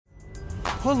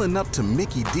Pulling up to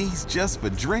Mickey D's just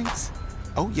for drinks?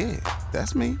 Oh yeah,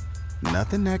 that's me.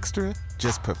 Nothing extra,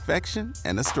 just perfection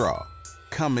and a straw.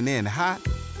 Coming in hot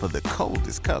for the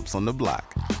coldest cups on the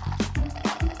block.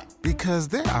 Because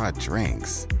there are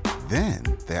drinks. Then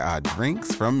there are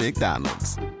drinks from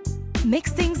McDonald's.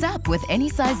 Mix things up with any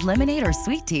size lemonade or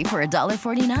sweet tea for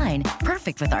 $1.49.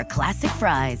 Perfect with our classic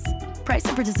fries. Price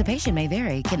and participation may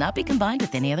vary. Cannot be combined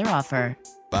with any other offer.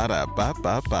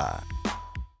 Ba-da-ba-ba-ba.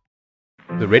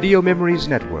 The Radio Memories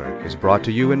Network is brought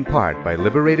to you in part by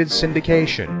Liberated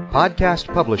Syndication, podcast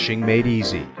publishing made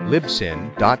easy.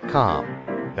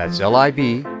 Libsyn.com. That's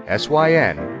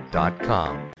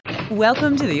LIBSYN.com.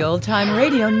 Welcome to the Old Time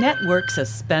Radio Network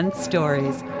Suspense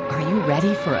Stories. Are you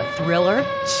ready for a thriller,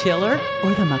 chiller,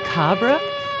 or the macabre?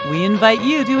 We invite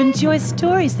you to enjoy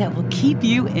stories that will keep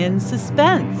you in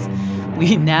suspense.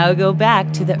 We now go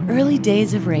back to the early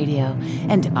days of radio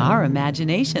and our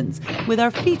imaginations with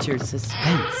our featured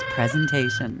suspense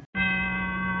presentation.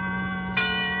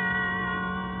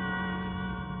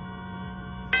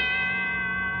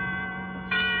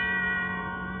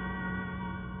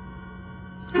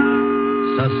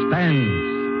 Suspense.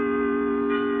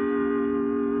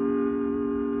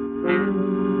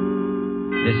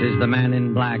 This is the Man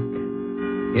in Black,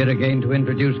 here again to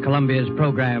introduce Columbia's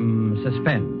program,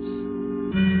 Suspense.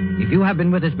 If you have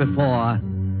been with us before,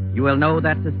 you will know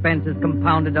that suspense is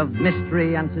compounded of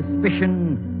mystery and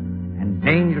suspicion and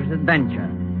dangerous adventure.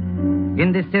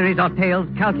 In this series are tales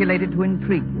calculated to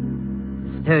intrigue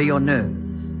you, to stir your nerves,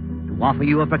 to offer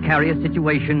you a precarious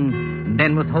situation, and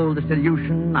then withhold the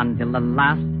solution until the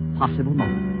last possible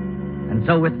moment. And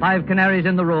so with 5 canaries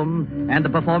in the room, and the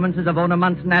performances of Ona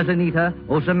Munson as Anita,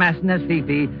 Osa Masson as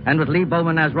Fifi, and with Lee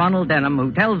Bowman as Ronald Denham,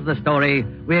 who tells the story,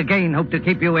 we again hope to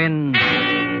keep you in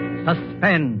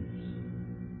suspense.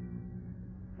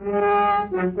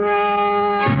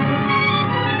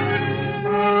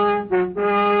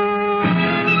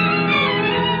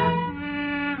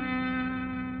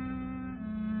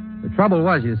 The trouble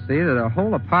was, you see, that the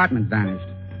whole apartment vanished.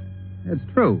 It's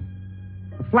true.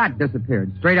 The flat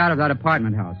disappeared straight out of that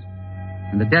apartment house.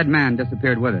 And the dead man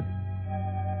disappeared with it.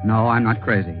 No, I'm not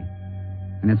crazy.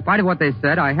 And in spite of what they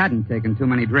said, I hadn't taken too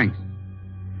many drinks.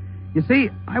 You see,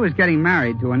 I was getting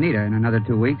married to Anita in another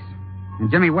 2 weeks, and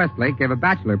Jimmy Westlake gave a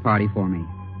bachelor party for me.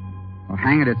 Well,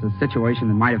 hang it, it's a situation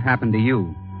that might have happened to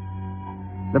you.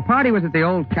 The party was at the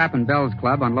old Cap and Bells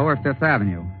Club on Lower Fifth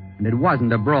Avenue, and it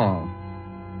wasn't a brawl.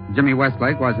 Jimmy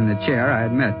Westlake was in the chair, I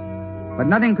admit, but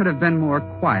nothing could have been more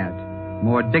quiet,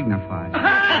 more dignified.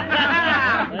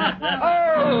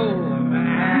 Oh,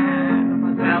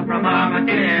 mademoiselle from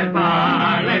Armitage,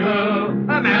 parlez-vous.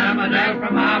 Mademoiselle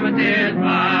from Armitage,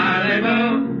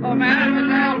 parlez-vous. Oh,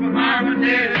 mademoiselle from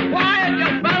Armitage. Quiet, you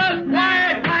fellas,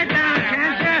 quiet. Pipe down,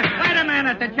 can't you? Wait a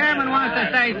minute, the chairman wants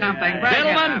to say something.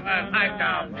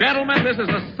 Gentlemen, this is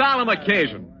a solemn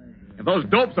occasion. If those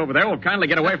dopes over there will kindly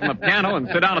get away from the piano and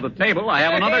sit down at the table, I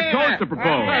have another toast to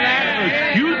propose.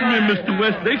 Excuse me, Mr.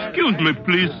 Westlake. Excuse me,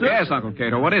 please, sir. Yes, Uncle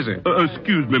Cato, what is it?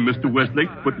 Excuse me, Mr.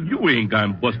 Westlake, but you ain't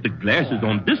gonna bust the glasses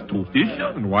on this toast, is you?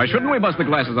 And why shouldn't we bust the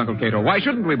glasses, Uncle Cato? Why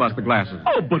shouldn't we bust the glasses?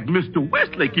 Oh, but Mr.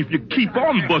 Westlake, if you keep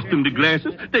on busting the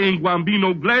glasses, there ain't gonna be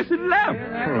no glasses left.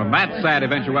 Well, in that sad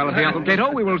eventuality, Uncle Cato,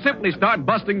 we will simply start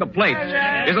busting the plates.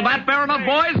 Isn't that fair enough,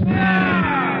 boys?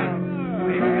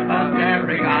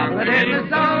 Every goblet in the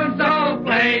so-and-so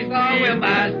place. Oh, we'll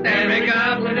bust every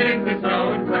goblet in the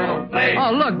so-and-so place.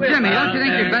 Oh, look, Jimmy, don't you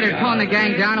think you'd better tone the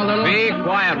gang down a little? Be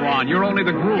quiet, Ron. You're only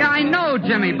the groom. Yeah, I know,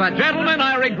 Jimmy, but... Gentlemen,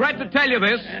 I regret to tell you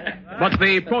this, but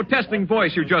the protesting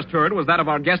voice you just heard was that of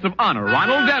our guest of honor,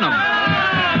 Ronald Denham.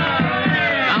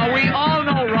 Now, we all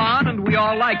know Ron, and we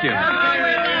all like him.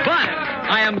 But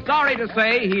I am sorry to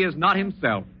say he is not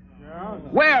himself.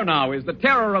 Where now is the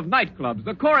terror of nightclubs,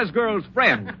 the chorus girl's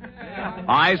friend?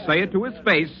 I say it to his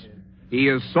face. He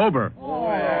is sober.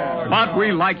 But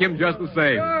we like him just the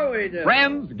same.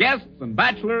 Friends, guests, and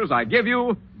bachelors, I give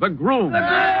you the groom.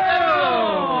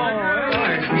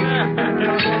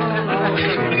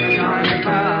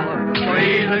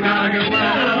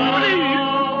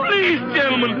 Please,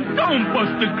 gentlemen, don't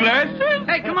bust the glasses.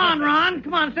 Hey, come on, Ron.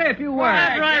 Come on, say a few words.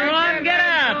 That's right, Ron. Get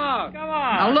out. Come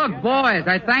on. Now, look, boys,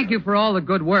 I thank you for all the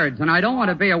good words, and I don't want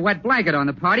to be a wet blanket on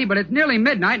the party, but it's nearly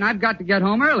midnight, and I've got to get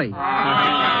home early.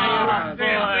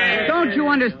 Don't you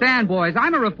understand, boys?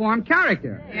 I'm a reformed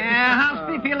character. Yeah, how's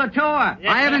Fifi Latour?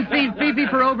 I haven't seen Fifi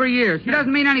for over a year. She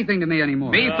doesn't mean anything to me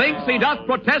anymore. Methinks he doth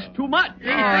protest too much. Oh,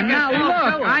 now,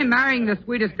 look, I'm marrying the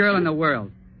sweetest girl in the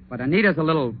world, but Anita's a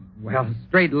little, well,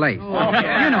 straight-laced. You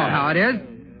know how it is.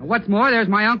 What's more, there's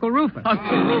my Uncle Rufus.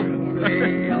 Uncle Rufus.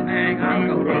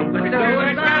 Uncle Rufus.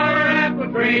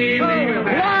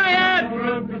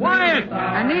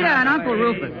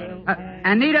 Rufus.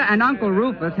 Anita and Uncle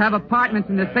Rufus have apartments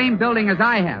in the same building as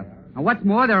I have. And what's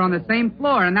more, they're on the same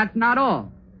floor, and that's not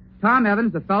all. Tom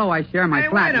Evans, the fellow I share my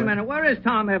flat Wait a with. minute. Where is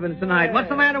Tom Evans tonight? What's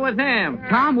the matter with him?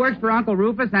 Tom works for Uncle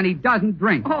Rufus, and he doesn't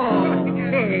drink. Oh,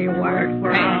 he works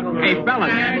for Uncle Hey, Rufus.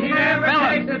 fellas. And he never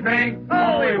takes a drink.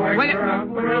 Oh, he works for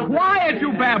Uncle Rufus. Quiet,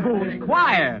 you baboons.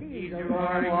 Quiet. He's a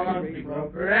royalty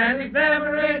broker, and he's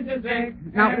never in the zinc.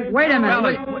 Now, wait a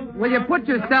minute. Will you put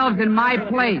yourselves in my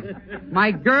place? My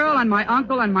girl and my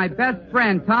uncle and my best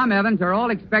friend, Tom Evans, are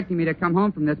all expecting me to come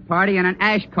home from this party in an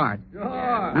ash cart. Sure.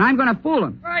 And I'm going to fool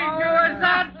them. Right, you is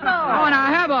that so? Oh,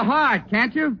 now have a heart,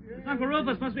 can't you? Uncle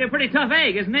Rufus must be a pretty tough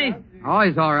egg, isn't he? Oh,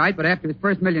 he's all right, but after his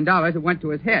first $1 million, it went to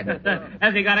his head.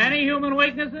 Has he got any human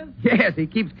weaknesses? Yes, he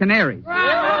keeps canaries.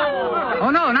 Oh,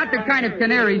 no, not the kind of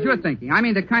canaries you're thinking. I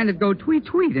mean the kind that go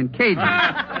tweet-tweet in cages.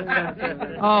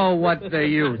 Oh, what's the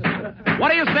use?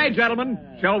 What do you say, gentlemen?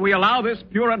 Shall we allow this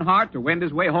pure in heart to wend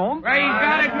his way home? Well, he's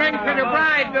got a drink for the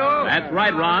bride, though. That's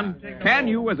right, Ron. Can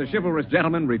you, as a chivalrous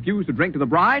gentleman, refuse to drink to the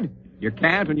bride? You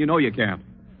can't, and you know you can't.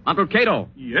 Uncle Cato.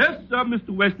 Yes, sir, Mr.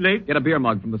 Westlake. Get a beer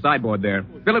mug from the sideboard there.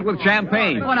 Fill it with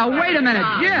champagne. Oh, now, wait a minute,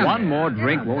 Jim. One more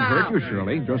drink won't hurt you,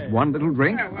 Shirley. Just one little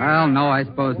drink. Well, no, I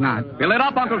suppose not. Fill it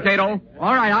up, Uncle Cato.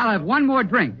 All right, I'll have one more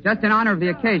drink, just in honor of the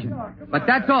occasion. But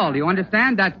that's all, do you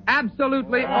understand? That's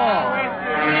absolutely all.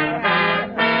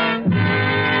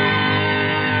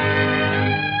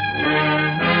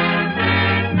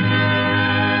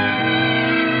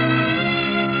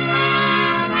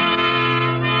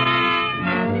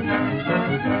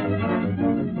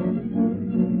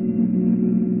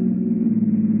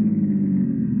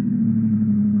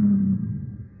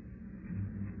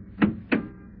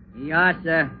 Yes,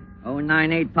 sir.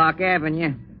 098 Park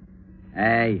Avenue.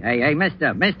 Hey,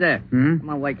 mister. Come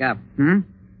on, wake up.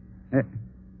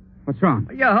 What's wrong?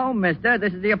 You're home, mister.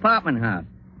 This is the apartment house.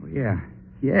 Oh, yeah.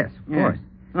 Yes, of course.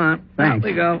 All right, Thanks. Out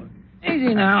we go.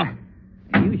 Easy now.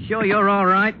 Are you sure you're all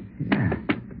right? Yeah.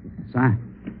 Yes,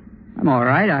 I'm all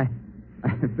right.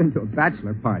 I've been to a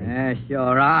bachelor party. Yeah,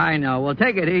 sure. I know. Well,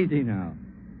 take it easy now.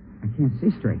 I can't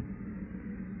see straight.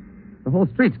 The whole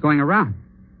street's going around.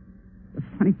 The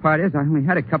funny part is I only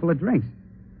had a couple of drinks.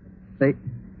 They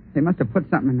must have put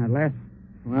something in that last.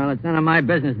 Well, it's none of my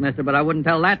business, mister, but I wouldn't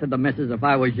tell that to the missus if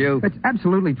I was you. It's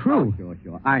absolutely true. Oh,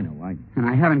 sure. I know. And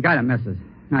I haven't got a missus.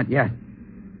 Not yet.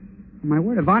 On my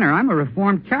word of honor, I'm a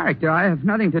reformed character. I have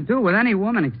nothing to do with any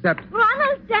woman except...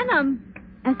 Ronald Denham.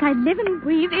 As I live and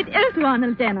breathe, it is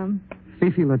Ronald Denham.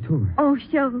 Fifi Latour. Oh,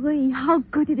 Cherie, how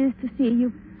good it is to see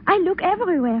you. I look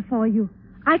everywhere for you.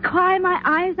 I cry my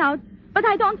eyes out, but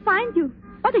I don't find you.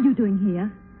 What are you doing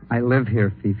here? I live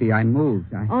here, Fifi. I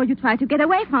moved. Oh, you tried to get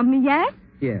away from me, yes?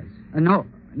 Yes. No,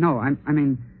 I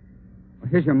mean...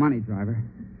 Here's your money, driver.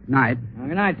 Night. Well,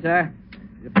 good night, sir.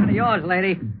 It's a friend of yours,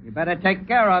 lady. You better take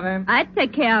care of him. I'd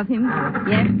take care of him.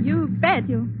 Yes, you bet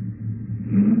you.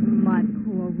 My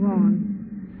poor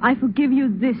Ron. I forgive you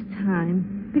this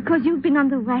time. Because you've been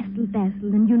under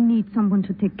wrestle-dazzle and you need someone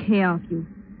to take care of you.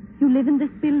 You live in this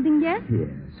building, yes? Yes.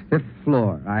 5th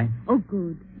floor, Oh,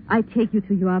 good. I take you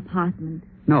to your apartment.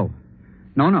 No.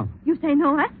 You say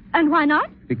no, huh? And why not?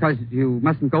 Because you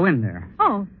mustn't go in there.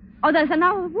 Oh, there's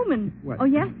another woman. What? Oh,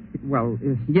 yes? Well,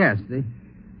 yes.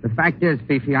 The fact is,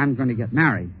 Fifi, I'm going to get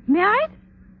married. Married?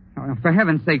 Oh, for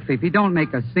heaven's sake, Fifi, don't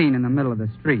make a scene in the middle of the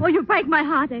street. Oh, you break my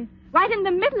heart, eh? Right in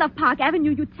the middle of Park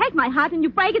Avenue, you take my heart and you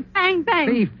break it bang, bang.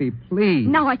 Fifi, please.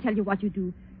 Now I tell you what you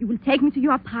do. You will take me to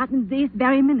your apartment this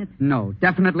very minute. No,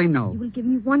 definitely no. You will give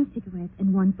me one cigarette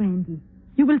and one brandy.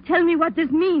 You will tell me what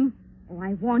this means. Oh,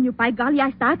 I warn you, by golly,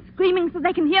 I start screaming so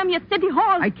they can hear me at City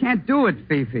Hall. I can't do it,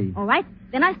 Fifi. All right,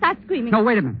 then I start screaming. No,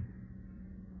 wait a minute.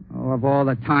 Oh, of all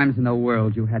the times in the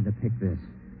world, you had to pick this.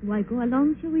 Do I go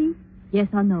along, Cherie? Yes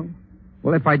or no?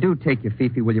 Well, if I do take you,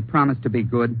 Fifi, will you promise to be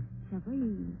good?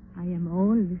 Cherie, I am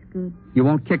always good. You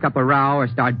won't kick up a row or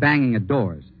start banging at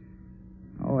doors.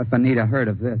 Oh, if Anita heard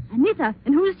of this. Anita?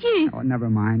 And who is she? Oh, never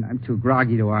mind. I'm too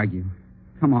groggy to argue.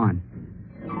 Come on.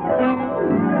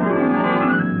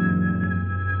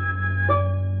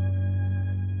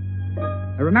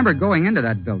 I remember going into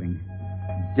that building.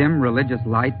 Dim religious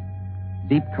light,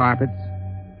 deep carpets,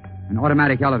 an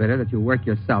automatic elevator that you work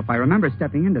yourself. I remember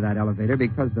stepping into that elevator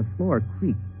because the floor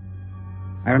creaked.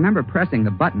 I remember pressing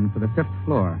the button for the 5th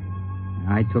floor.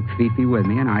 I took Fifi with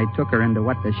me, and I took her into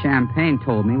what the champagne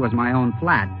told me was my own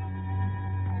flat.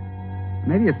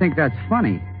 Maybe you think that's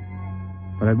funny,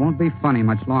 but it won't be funny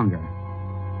much longer.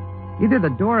 Either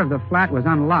the door of the flat was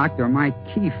unlocked or my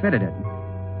key fitted it.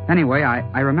 Anyway,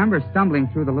 I remember stumbling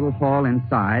through the little hall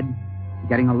inside,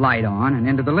 getting a light on, and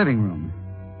into the living room.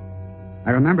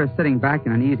 I remember sitting back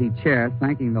in an easy chair,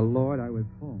 thanking the Lord I was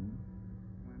home.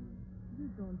 You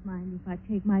don't mind if I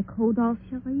take my coat off,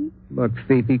 Cherie? Look,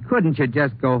 Fifi, couldn't you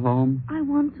just go home? I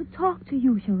want to talk to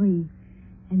you, Cherie.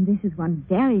 And this is one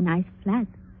very nice flat.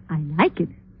 I like it.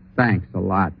 Thanks a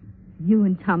lot. You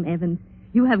and Tom Evans,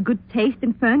 you have good taste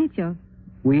in furniture.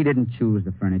 We didn't choose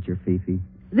the furniture, Fifi.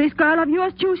 This girl of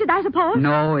yours chose it, I suppose?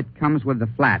 No, it comes with the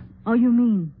flat. Oh, you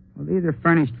mean? Well, these are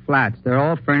furnished flats. They're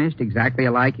all furnished exactly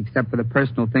alike except for the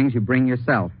personal things you bring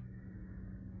yourself.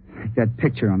 Like that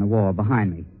picture on the wall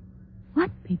behind me.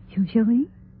 What picture, Cherie?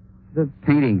 The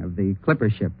painting of the clipper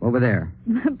ship over there.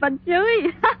 But,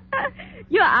 Cherie,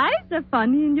 your eyes are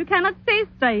funny and you cannot stay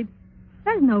straight.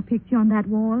 There's no picture on that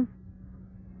wall.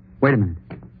 Wait a minute.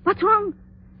 What's wrong?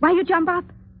 Why you jump up?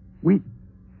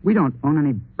 We don't own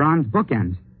any bronze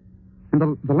bookends. And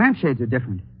the lampshades are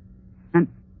different. And,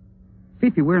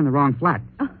 Fifi, we're in the wrong flat.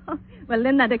 Oh, well,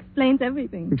 then that explains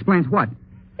everything. Explains what?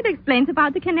 It explains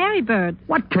about the canary birds.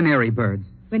 What canary birds?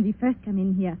 When we first come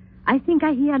in here, I think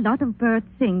I hear a lot of birds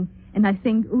sing. And I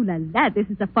think, ooh la la, this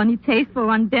is a funny taste for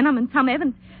Ron Denham and Tom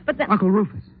Evans. But then... Uncle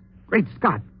Rufus. Great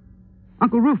Scott.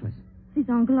 Uncle Rufus. This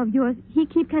uncle of yours, he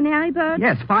keep canary birds?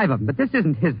 Yes, 5 of them, but this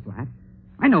isn't his flat.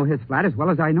 I know his flat as well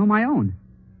as I know my own.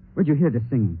 Where'd you hear the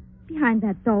singing? Behind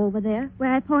that door over there,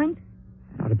 where I point.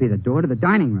 That ought to be the door to the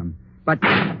dining room. But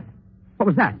what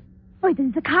was that? Oh,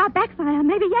 there's a car backfire.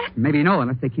 Maybe yes. Maybe no,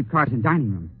 unless they keep cars in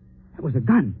dining rooms. That was a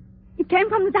gun. It came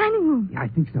from the dining room. Yeah, I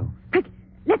think so. Quick,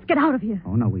 let's get out of here.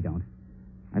 Oh, no, we don't.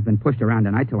 I've been pushed around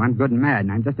tonight till I'm good and mad,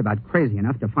 and I'm just about crazy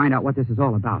enough to find out what this is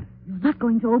all about. You're not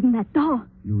going to open that door.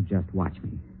 You just watch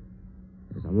me.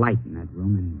 There's a light in that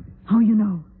room anyway. How you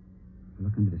know?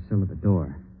 Look under the sill of the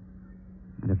door.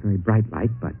 Not a very bright light,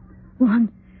 but...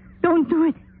 Ron, don't do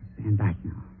it. Stand back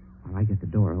now while I get the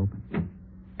door open.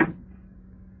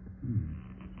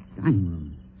 Dining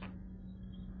room.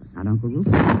 But not Uncle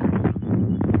Rufus.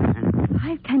 And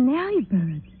 5 canary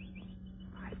birds.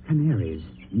 5 canaries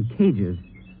in cages,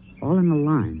 all in a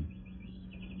line.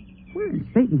 Where in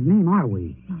Satan's name are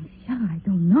we? Oh, sure, I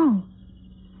don't know.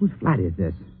 Whose flat is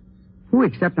this? Who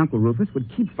except Uncle Rufus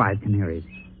would keep 5 canaries?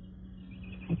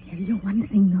 I tell you one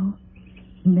thing, though,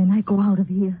 and then I go out of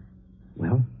here.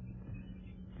 Well?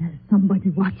 There's somebody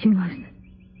watching us.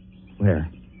 Where?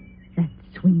 That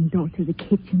swing door to the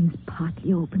kitchen is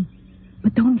partly open.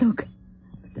 But don't look.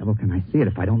 The devil can I see it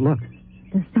if I don't look?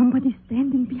 There's somebody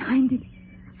standing behind it.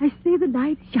 I see the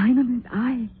light shine on his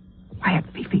eye. Quiet,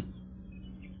 Fifi.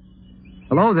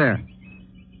 Hello there.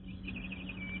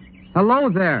 Hello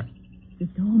there. The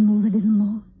door move a little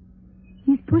more.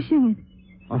 He's pushing it.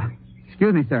 Oh,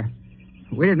 excuse me, sir.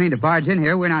 We didn't mean to barge in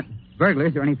here. We're not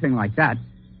burglars or anything like that.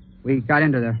 We got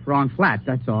into the wrong flat,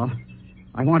 that's all.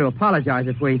 I want to apologize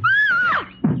if we...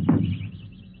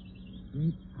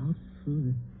 Straight out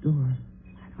through the door.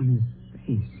 Right on his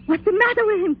face. What's the matter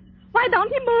with him? Why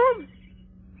don't he move?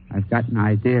 I've got an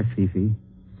idea, Fifi.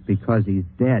 It's because he's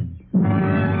dead.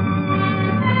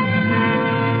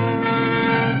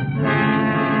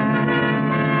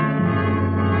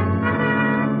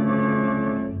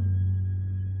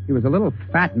 He was a little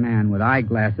fat man with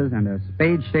eyeglasses and a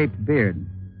spade-shaped beard.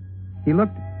 He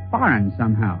looked foreign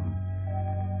somehow.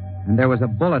 And there was a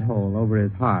bullet hole over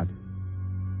his heart.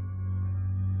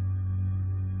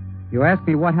 You ask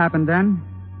me what happened then?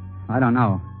 I don't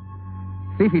know.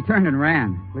 Fifi turned and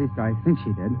ran. At least I think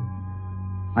she did.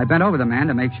 I bent over the man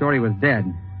to make sure he was dead.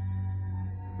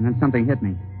 And then something hit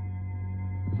me.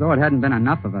 As though it hadn't been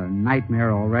enough of a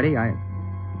nightmare already, I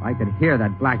could hear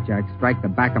that blackjack strike the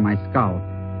back of my skull.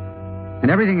 And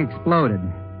everything exploded.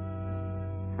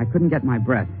 I couldn't get my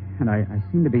breath, and I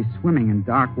seemed to be swimming in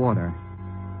dark water.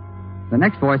 The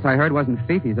next voice I heard wasn't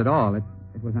Fifi's at all. It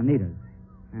was Anita's.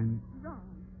 And...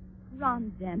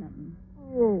 Ron Denham.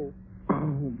 Oh,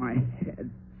 my head.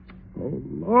 Oh,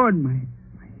 Lord, my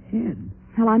head.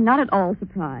 Well, I'm not at all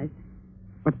surprised.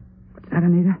 What's that,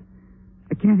 Anita?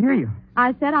 I can't hear you.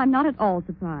 I said I'm not at all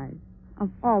surprised. Of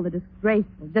all the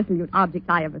disgraceful, dissolute objects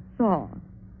I ever saw.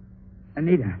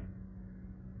 Anita,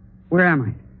 where am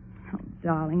I? Oh,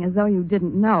 darling, as though you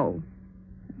didn't know.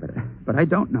 But I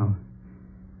don't know.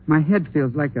 My head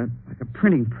feels like a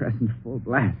printing press in full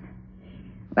blast.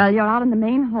 Well, you're out in the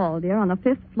main hall, dear, on the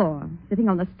 5th floor, sitting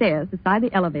on the stairs beside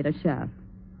the elevator shaft.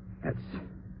 That's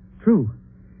true.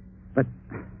 But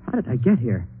how did I get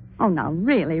here? Oh, now,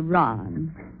 really,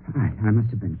 Ron. I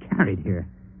must have been carried here.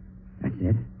 That's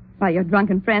it. By your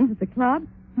drunken friends at the club?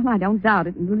 Well, I don't doubt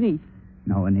it in the least.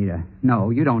 No, Anita. No,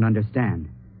 you don't understand.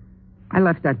 I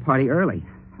left that party early.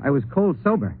 I was cold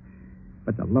sober.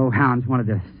 But the low hounds wanted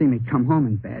to see me come home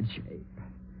in bad shape.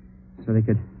 So they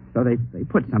could So they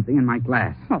put something in my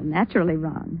glass. Oh, naturally,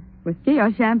 Ron. Whiskey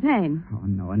or champagne? Oh,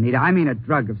 no, Anita. I mean a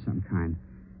drug of some kind.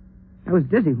 I was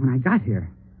dizzy when I got here.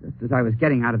 Just as I was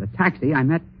getting out of the taxi, I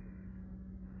met...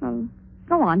 Well,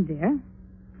 go on, dear.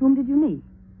 Whom did you meet?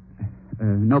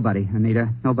 Nobody, Anita.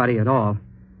 Nobody at all.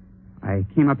 I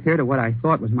came up here to what I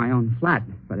thought was my own flat,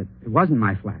 but it wasn't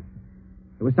my flat.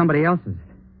 It was somebody else's.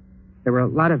 There were a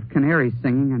lot of canaries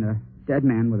singing and a dead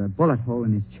man with a bullet hole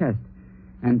in his chest.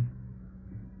 And...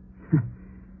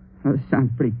 Well, this sounds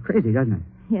pretty crazy, doesn't it?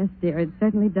 Yes, dear, it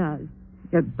certainly does.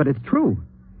 Yeah, but it's true.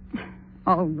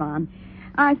 Oh, Ron,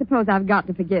 I suppose I've got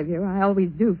to forgive you. I always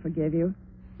do forgive you.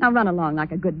 Now run along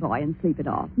like a good boy and sleep it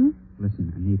off,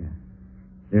 Listen, Anita.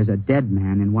 There's a dead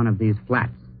man in one of these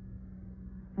flats.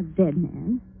 A dead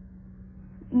man?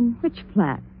 In which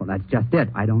flat? Well, that's just it.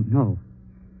 I don't know.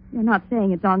 You're not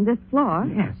saying it's on this floor?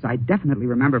 Yes, I definitely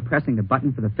remember pressing the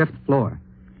button for the 5th floor.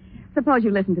 Suppose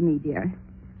you listen to me, dear.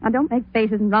 Now, don't make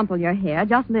faces and rumple your hair.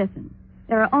 Just listen.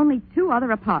 There are only 2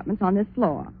 other apartments on this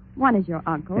floor. One is your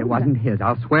uncle's. It wasn't his.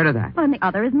 I'll swear to that. Well, and the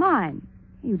other is mine.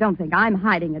 You don't think I'm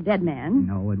hiding a dead man?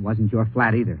 No, it wasn't your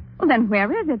flat either. Well, then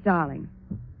where is it, darling?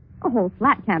 A whole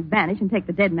flat can't vanish and take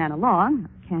the dead man along,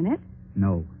 can it?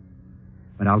 No.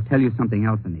 But I'll tell you something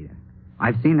else, Anita.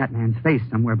 I've seen that man's face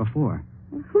somewhere before.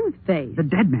 Well, whose face? The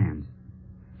dead man's.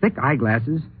 Thick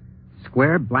eyeglasses,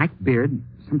 square black beard,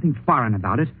 something foreign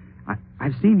about it.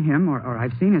 I've seen him, or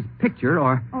I've seen his picture,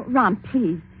 or... Oh, Ron,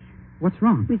 please. What's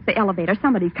wrong? It's the elevator.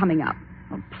 Somebody's coming up.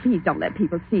 Oh, please don't let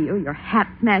people see you. Your hat's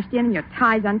smashed in and your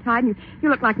tie's untied, and you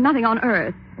look like nothing on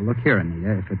earth. Well, look here,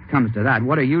 Anita. If it comes to that,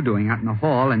 what are you doing out in the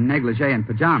hall in negligee and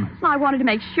pajamas? Well, I wanted to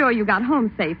make sure you got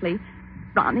home safely.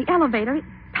 Ron, the elevator, it's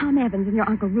Tom Evans and your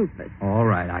Uncle Rufus. All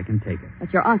right, I can take it.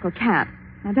 But your uncle can't.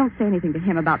 Now, don't say anything to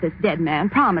him about this dead man.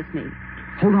 Promise me.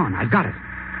 Hold on, I've got it.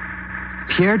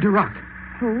 Pierre Duroc.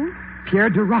 Who? Pierre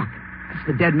Duroc. That's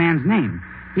the dead man's name.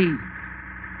 He...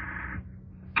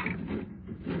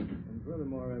 And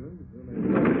furthermore, Evans, you may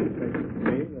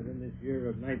say that in this year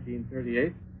of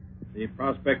 1938, the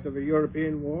prospect of a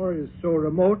European war is so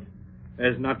remote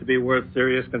as not to be worth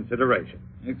serious consideration.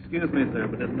 Excuse me, sir,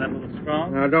 but isn't that a little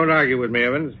strong? Now, don't argue with me,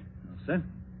 Evans. No, sir.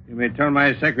 You may tell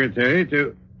my secretary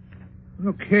to...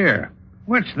 Look here.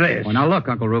 What's this? Well, now look,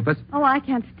 Uncle Rufus. Oh, I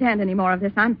can't stand any more of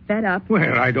this. I'm fed up.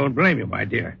 Well, I don't blame you, my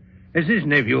dear. Has this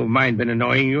nephew of mine been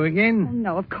annoying you again? Oh,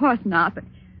 no, of course not, but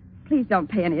please don't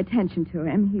pay any attention to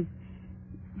him.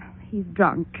 He's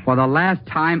drunk. For the last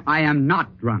time, I am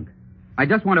not drunk. I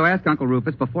just want to ask Uncle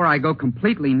Rufus, before I go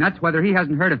completely nuts, whether he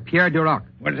hasn't heard of Pierre Duroc.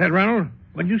 What's that, Ronald?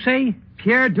 What'd you say?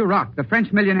 Pierre Duroc, the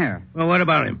French millionaire. Well, what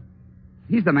about him?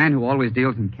 He's the man who always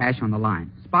deals in cash on the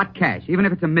line. Spot cash, even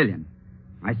if it's $1 million.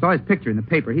 I saw his picture in the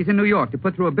paper. He's in New York to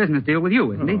put through a business deal with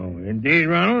you, isn't he? Oh, indeed,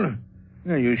 Ronald.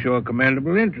 Well, you show a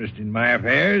commendable interest in my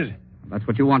affairs. That's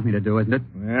what you want me to do, isn't it?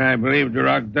 Well, I believe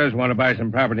Duroc does want to buy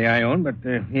some property I own, but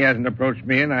he hasn't approached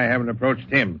me and I haven't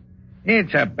approached him.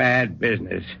 It's a bad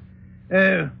business.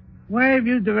 Why have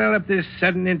you developed this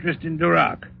sudden interest in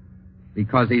Duroc?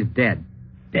 Because he's dead.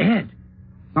 Dead?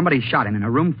 Somebody shot him in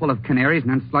a room full of canaries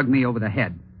and then slugged me over the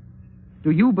head. Do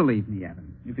you believe me, Evans?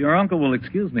 If your uncle will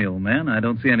excuse me, old man, I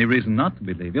don't see any reason not to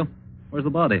believe you. Where's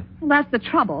the body? Well, that's the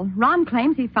trouble. Ron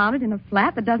claims he found it in a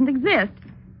flat that doesn't exist.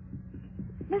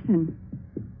 Listen.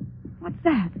 What's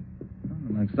that?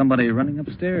 Like somebody running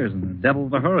upstairs in the devil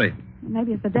of a hurry.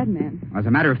 Maybe it's the dead man. As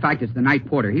a matter of fact, it's the night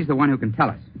porter. He's the one who can tell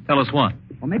us. Tell us what?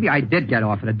 Well, maybe I did get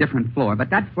off at a different floor, but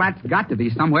that flat's got to be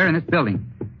somewhere in this building.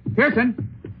 Pearson!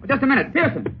 Just a minute.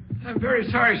 Pearson! I'm very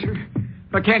sorry, sir.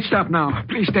 I can't stop now.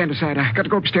 Please stand aside. I got to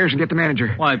go upstairs and get the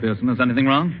manager. Why, Pearson? Is anything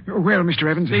wrong? Well, Mr.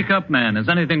 Evans. Speak up, man. Is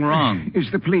anything wrong? It's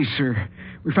the police, sir.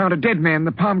 We found a dead man in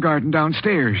the palm garden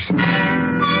downstairs.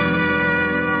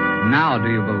 Now do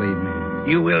you believe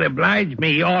me? You will oblige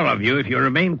me, all of you, if you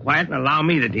remain quiet and allow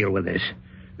me to deal with this.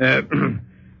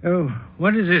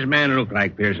 What does this man look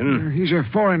like, Pearson? He's a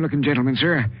foreign-looking gentleman,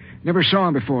 sir. Never saw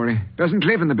him before. He doesn't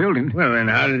live in the building. Well, then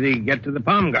how did he get to the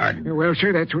palm garden? Well,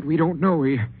 sir, that's what we don't know.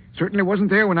 He certainly wasn't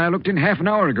there when I looked in half an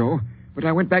hour ago. But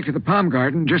I went back to the palm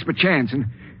garden just by chance, and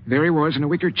there he was in a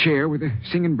wicker chair with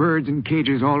singing birds in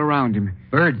cages all around him.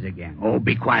 Birds again? Oh,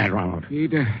 be quiet, Ronald.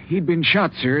 He'd been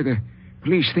shot, sir. The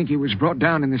police think he was brought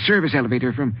down in the service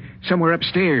elevator from somewhere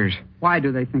upstairs. Why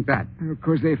do they think that?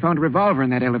 Because they found a revolver in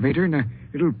that elevator and a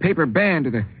little paper band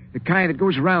of the kind that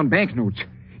goes around banknotes.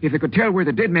 If they could tell where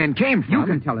the dead man came from... You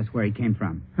can tell us where he came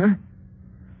from. Huh?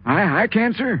 I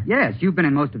can, sir. Yes, you've been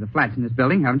in most of the flats in this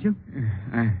building, haven't you?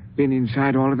 I've been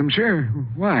inside all of them, sir.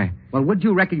 Why? Well, would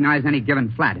you recognize any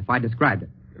given flat if I described it?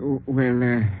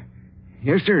 Well,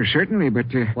 yes, sir, certainly, but...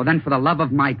 Well, then, for the love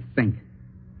of Mike, think.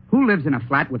 Who lives in a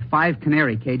flat with 5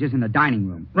 canary cages in the dining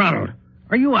room? Ronald,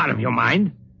 are you out of your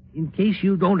mind? In case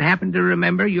you don't happen to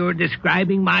remember, you're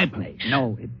describing my place.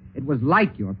 No, it was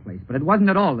like your place, but it wasn't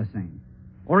at all the same.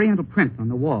 Oriental prints on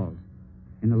the walls.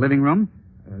 In the living room,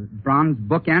 bronze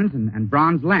bookends and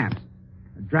bronze lamps.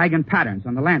 Dragon patterns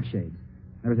on the lampshades.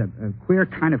 There was a queer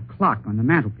kind of clock on the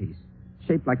mantelpiece,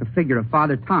 shaped like a figure of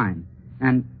Father Time.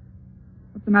 And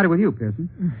what's the matter with you, Pearson?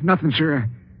 Nothing, sir.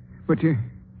 But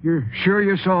you're sure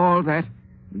you saw all that?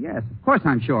 Yes, of course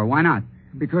I'm sure. Why not?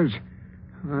 Because,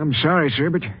 I'm sorry, sir,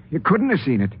 but you couldn't have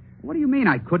seen it. What do you mean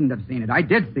I couldn't have seen it? I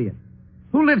did see it.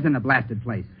 Who lives in the blasted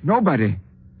place? Nobody.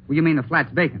 Well, you mean the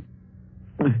flat's vacant?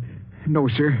 No,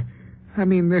 sir. I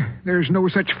mean, there's no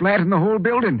such flat in the whole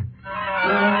building.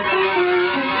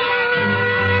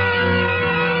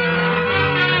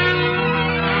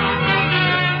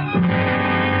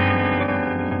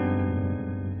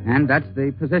 And that's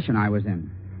the position I was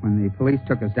in when the police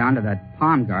took us down to that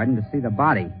palm garden to see the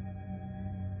body.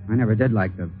 I never did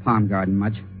like the palm garden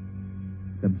much.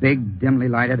 The big, dimly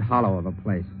lighted hollow of a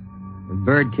place, with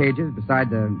bird cages beside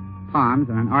the palms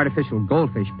and an artificial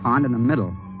goldfish pond in the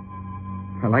middle.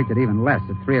 I liked it even less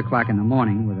at 3 o'clock in the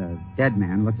morning with a dead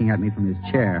man looking at me from his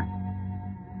chair.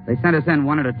 They sent us in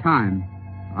one at a time.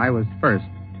 I was first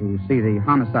to see the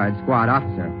homicide squad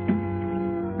officer.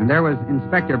 And there was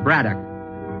Inspector Braddock,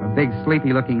 a big,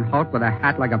 sleepy-looking hulk with a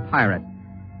hat like a pirate,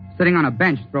 sitting on a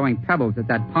bench throwing pebbles at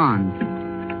that pond.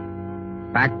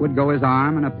 Back would go his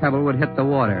arm, and a pebble would hit the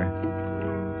water.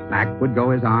 Back would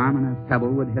go his arm, and a pebble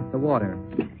would hit the water.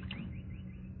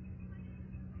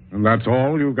 And that's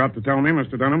all you've got to tell me,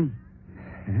 Mr. Dunham?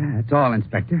 Yeah, that's all,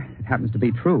 Inspector. It happens to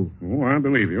be true. Oh, I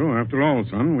believe you. After all,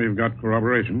 son, we've got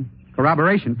corroboration.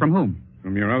 Corroboration? From whom?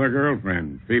 From your other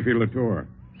girlfriend, Fifi Latour.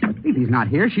 Fifi's not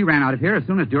here. She ran out of here as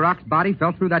soon as Duroc's body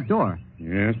fell through that door.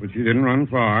 Yes, but she didn't run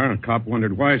far. A cop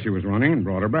wondered why she was running and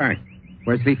brought her back.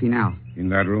 Where's Fifi now? In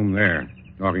that room there,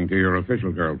 talking to your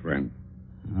official girlfriend.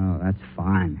 Oh, that's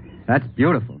fine. That's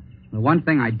beautiful. The one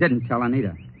thing I didn't tell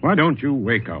Anita. Why don't you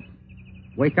wake up?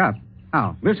 Wake up?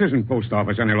 How? This isn't post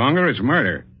office any longer. It's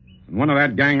murder. And one of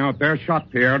that gang out there shot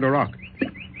Pierre Duroc.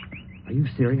 Are you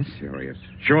serious? Serious.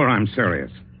 Sure, I'm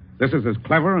serious. This is as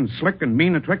clever and slick and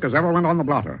mean a trick as ever went on the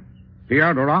blotter.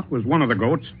 Pierre Duroc was one of the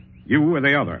goats. You were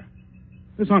the other.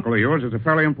 This uncle of yours is a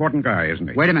fairly important guy, isn't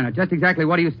he? Wait a minute. Just exactly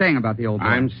what are you saying about the old boy?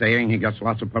 I'm saying he gets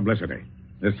lots of publicity.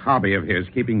 This hobby of his,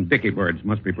 keeping dicky birds,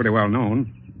 must be pretty well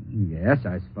known. Yes,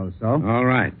 I suppose so. All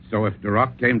right. So if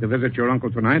Duroc came to visit your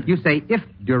uncle tonight... You say if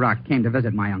Duroc came to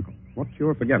visit my uncle. What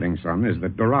you're forgetting, son, is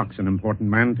that Duroc's an important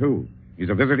man, too. He's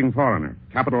a visiting foreigner,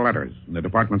 capital letters, and the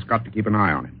department's got to keep an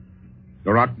eye on him.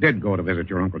 Duroc did go to visit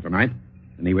your uncle tonight,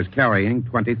 and he was carrying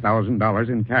 $20,000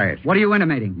 in cash. What are you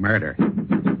intimating? Murder.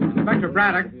 Inspector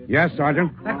Braddock. Yes,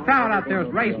 Sergeant? That crowd out there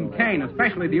is raising Cain,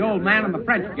 especially the old man and the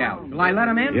French gal. Shall I let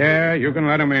him in? Yeah, you can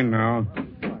let him in now.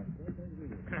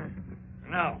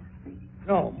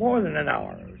 No, more than an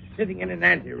hour. Sitting in an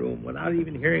anteroom without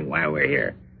even hearing why we're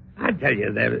here. I tell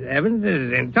you, Evans, this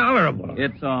is intolerable.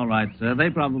 It's all right, sir. They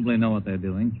probably know what they're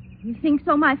doing. You think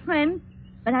so, my friend?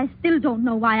 But I still don't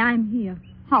know why I'm here.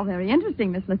 How very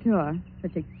interesting, Miss Latour.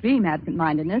 Such extreme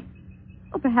absent-mindedness.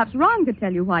 Well, perhaps Ron could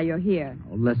tell you why you're here.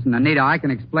 Oh, listen, Anita, I can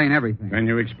explain everything. Can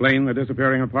you explain the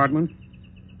disappearing apartment?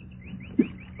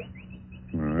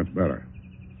 Well, that's better.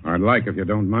 I'd like, if you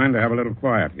don't mind, to have a little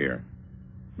quiet here.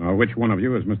 Now, which one of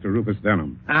you is Mr. Rufus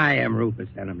Denham? I am Rufus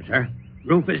Denham, sir.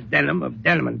 Rufus Denham of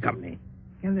Denham & Company.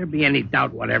 Can there be any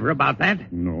doubt whatever about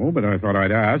that? No, but I thought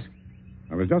I'd ask.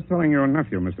 I was just telling your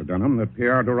nephew, Mr. Denham, that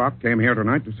Pierre Duroc came here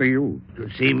tonight to see you. To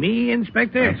see me,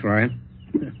 Inspector? That's right.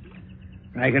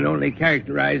 I can only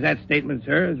characterize that statement,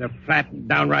 sir, as a flat and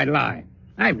downright lie.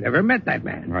 I've never met that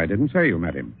man. I didn't say you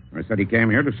met him. I said he came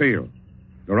here to see you.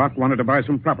 Duroc wanted to buy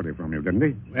some property from you, didn't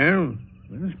he? Well,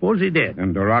 I suppose he did.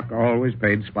 And Duroc always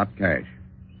paid spot cash,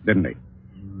 didn't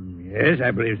he? Yes,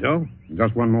 I believe so.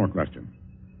 Just one more question.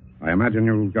 I imagine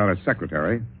you've got a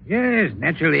secretary. Yes,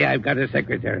 naturally I've got a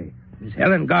secretary. Miss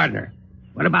Helen Gardner.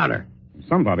 What about her?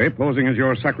 Somebody, posing as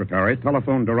your secretary,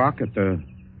 telephoned Duroc at the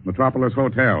Metropolis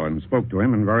Hotel and spoke to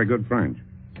him in very good French.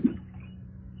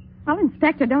 Well,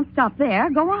 Inspector, don't stop there.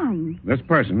 Go on. This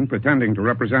person, pretending to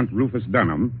represent Rufus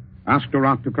Denham, asked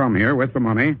Duroc to come here with the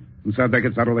money and said they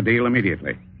could settle the deal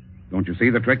immediately. Don't you see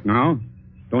the trick now?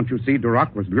 Don't you see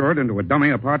Duroc was lured into a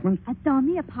dummy apartment? A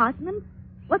dummy apartment?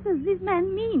 What does this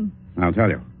man mean? I'll tell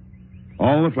you.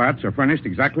 All the flats are furnished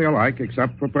exactly alike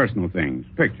except for personal things.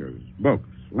 Pictures, books,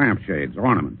 lampshades,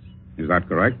 ornaments. Is that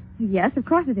correct? Yes, of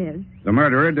course it is. The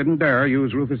murderer didn't dare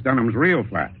use Rufus Denham's real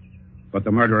flat. But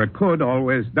the murderer could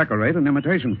always decorate an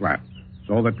imitation flat.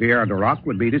 so that Pierre Duroc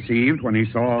would be deceived when he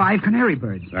saw... 5 canary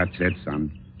birds. That's it,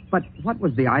 son. But what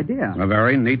was the idea? A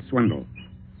very neat swindle.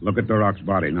 Look at Duroc's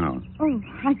body now. Oh,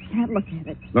 I can't look at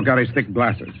it. Look at his thick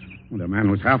glasses. The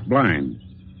man was half blind.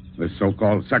 This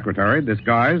so-called secretary,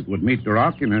 disguised, would meet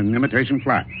Duroc in an imitation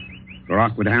flat.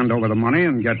 Duroc would hand over the money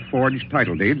and get forged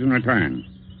title deeds in return.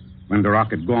 When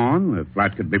Duroc had gone, the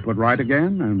flat could be put right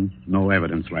again and no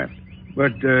evidence left.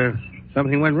 But,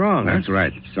 something went wrong, That's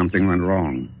right. Something went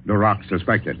wrong. Duroc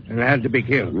suspected. And had to be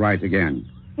killed. Right again.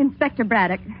 Inspector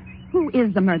Braddock, who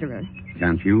is the murderer?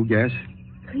 Can't you guess?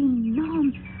 Queen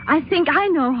Norm, I think I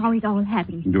know how it all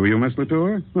happened. Do you, Miss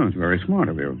Latour? Oh, it's very smart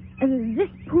of you. This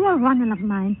poor Ronald of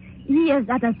mine, he is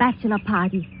at a bachelor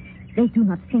party. They do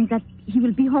not think that he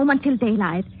will be home until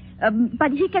daylight.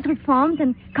 But he get reformed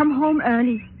and come home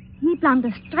early. He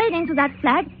blunders straight into that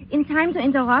flat in time to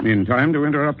interrupt. In time to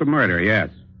interrupt the murder, yes.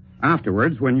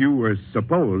 Afterwards, when you were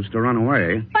supposed to run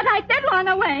away... But I did run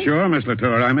away. Sure, Miss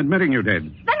Latour, I'm admitting you did.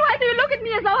 Then why do you look at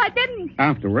me as though I didn't?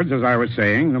 Afterwards, as I was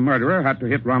saying, the murderer had to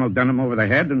hit Ronald Denham over the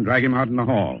head and drag him out in the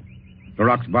hall.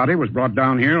 Duroc's body was brought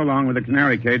down here along with the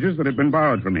canary cages that had been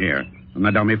borrowed from here. And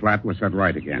the dummy flat was set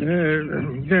right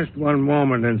again. Just one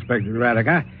moment, Inspector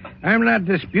Braddock. I'm not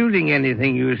disputing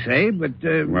anything you say, but...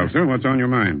 Well, sir, what's on your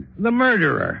mind? The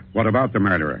murderer. What about the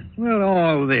murderer? Well,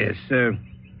 all this.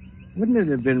 Wouldn't it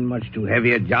have been much too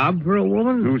heavy a job for a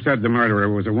woman? Who said the murderer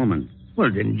was a woman? Well,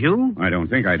 didn't you? I don't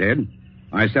think I did.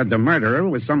 I said the murderer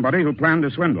was somebody who planned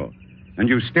a swindle. And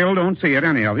you still don't see it,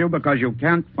 any of you, because you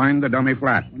can't find the dummy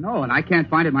flat. No, and I can't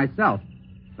find it myself.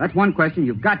 That's one question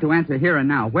you've got to answer here and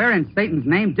now. Where in Satan's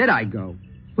name did I go?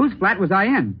 Whose flat was I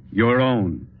in? Your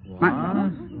own.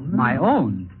 My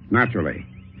own? Naturally.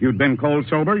 If you'd been cold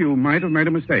sober, you might have made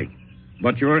a mistake.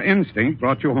 But your instinct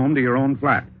brought you home to your own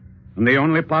flat. And the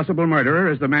only possible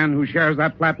murderer is the man who shares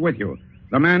that flat with you.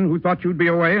 The man who thought you'd be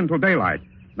away until daylight.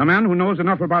 The man who knows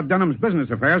enough about Denham's business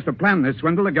affairs to plan this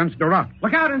swindle against Duroc.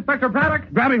 Look out, Inspector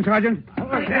Braddock! Grab him, Sergeant.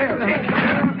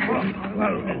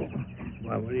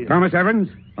 Thomas Evans,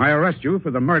 I arrest you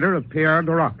for the murder of Pierre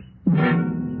Duroc.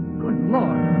 Good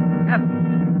Lord. Heaven.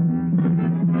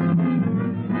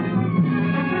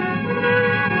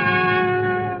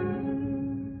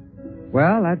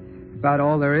 Well, that's about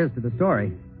all there is to the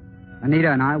story.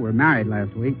 Anita and I were married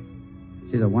last week.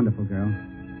 She's a wonderful girl.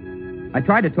 I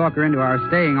tried to talk her into our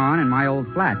staying on in my old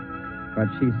flat, but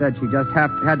she said she just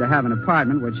had to have an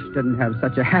apartment which didn't have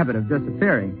such a habit of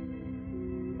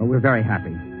disappearing. But we're very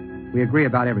happy. We agree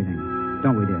about everything,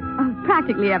 don't we, dear? Oh,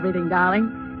 practically everything, darling.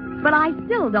 But I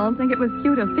still don't think it was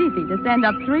cute of Fifi to send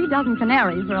up 3 dozen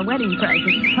canaries for a wedding present.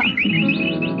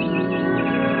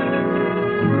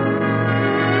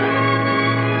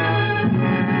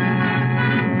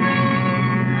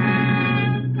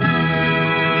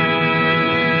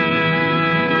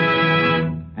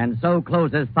 And so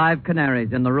closes 5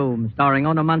 Canaries in the Room, starring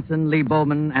Ona Munson, Lee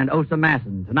Bowman, and Osa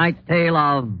Masson. Tonight's tale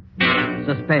of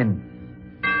suspense.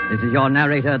 This is your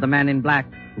narrator, the Man in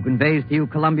Black, who conveys to you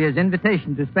Columbia's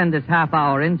invitation to spend this half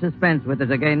hour in suspense with us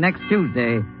again next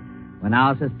Tuesday, when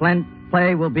our suspense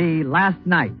play will be Last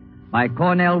Night by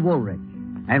Cornell Woolrich,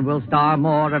 and will star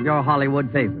more of your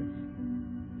Hollywood favorites.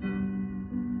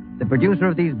 The producer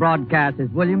of these broadcasts is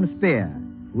William Spear,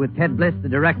 with Ted Bliss, the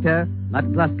director,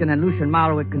 Lud Gluskin and Lucian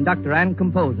Marowit, conductor and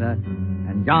composer,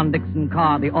 and John Dixon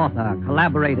Carr, the author,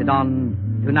 collaborated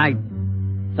on tonight's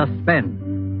Suspense.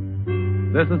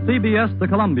 This is CBS, the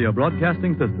Columbia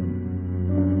Broadcasting System.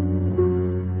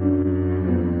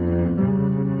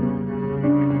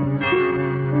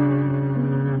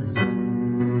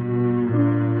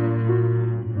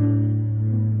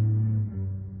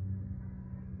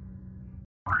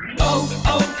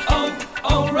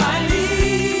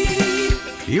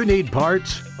 You need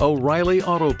parts? O'Reilly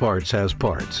Auto Parts has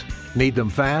parts. Need them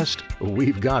fast?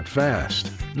 We've got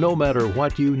fast. No matter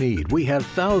what you need, we have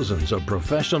thousands of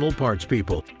professional parts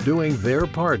people doing their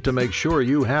part to make sure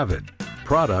you have it.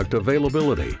 Product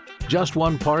availability. Just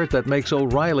one part that makes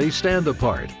O'Reilly stand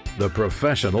apart. The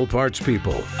professional parts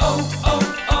people.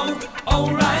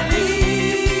 O'Reilly.